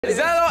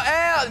Zelo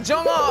and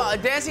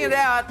JongUp dancing it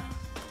out.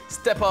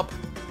 Step up.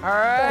 All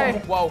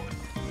right. Whoa.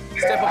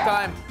 Step up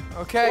time.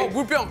 Okay.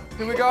 Whoa, 물병.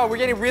 Here we go. We're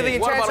getting really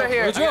intense right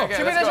here. Okay, let's go.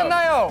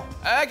 준비되셨나요?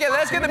 Okay,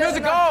 let's get the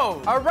music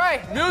going. All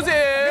right.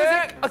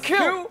 Music. A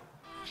cue.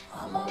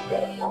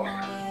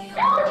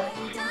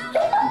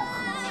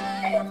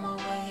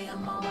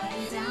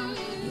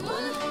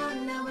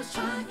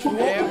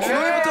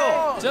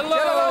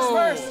 Zelo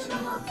first.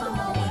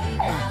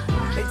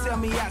 They tell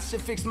me I should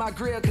fix my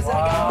grill cause I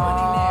got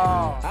money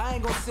now. I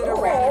ain't gonna sit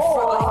around and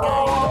front like I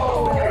ain't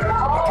know better.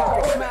 A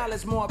perfect smile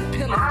is more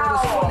appealing, but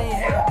it's funny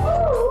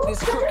how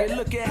this crooked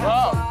look at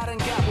how far I done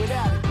got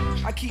without it.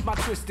 I keep my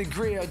twisted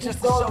grill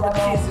just to show the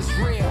kids it's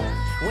real.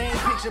 We ain't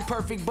picture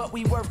perfect, but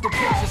we worth the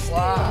picture still.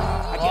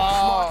 I got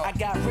smart, I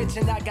got rich,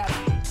 and I got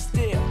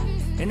still.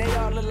 And they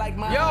all look like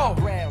my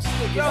eyebrows.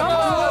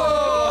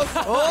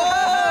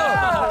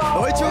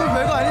 너희 춤은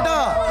별거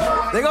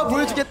아니다. 내가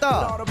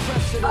보여주겠다.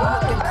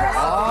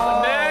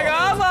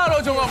 내가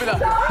바로 종업이다.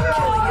 정업.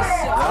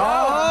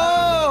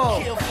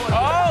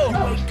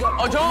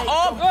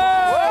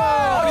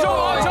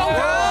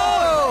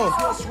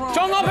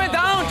 정업 and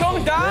down.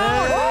 정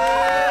down.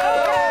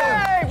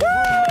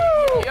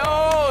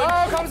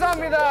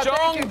 감사합니다.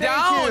 정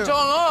down.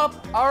 정업.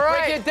 All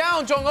right. Break it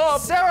down. 정업.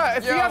 Sarah,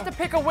 if you have to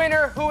pick a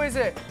winner, who is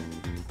it?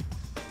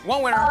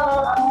 One winner.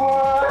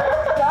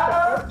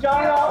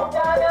 JongUp.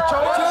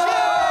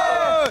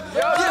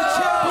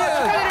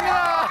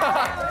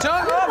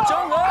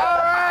 JongUp.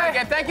 All right.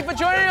 Okay, thank you for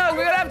joining us.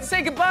 We're gonna have to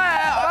say goodbye.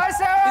 Bye,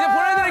 Sarah. 이제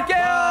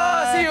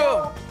보내드릴게요. See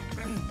you.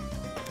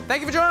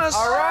 Thank you for joining us.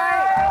 All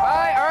right.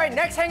 Bye. All right.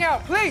 Next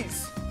hangout,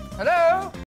 please. Hello.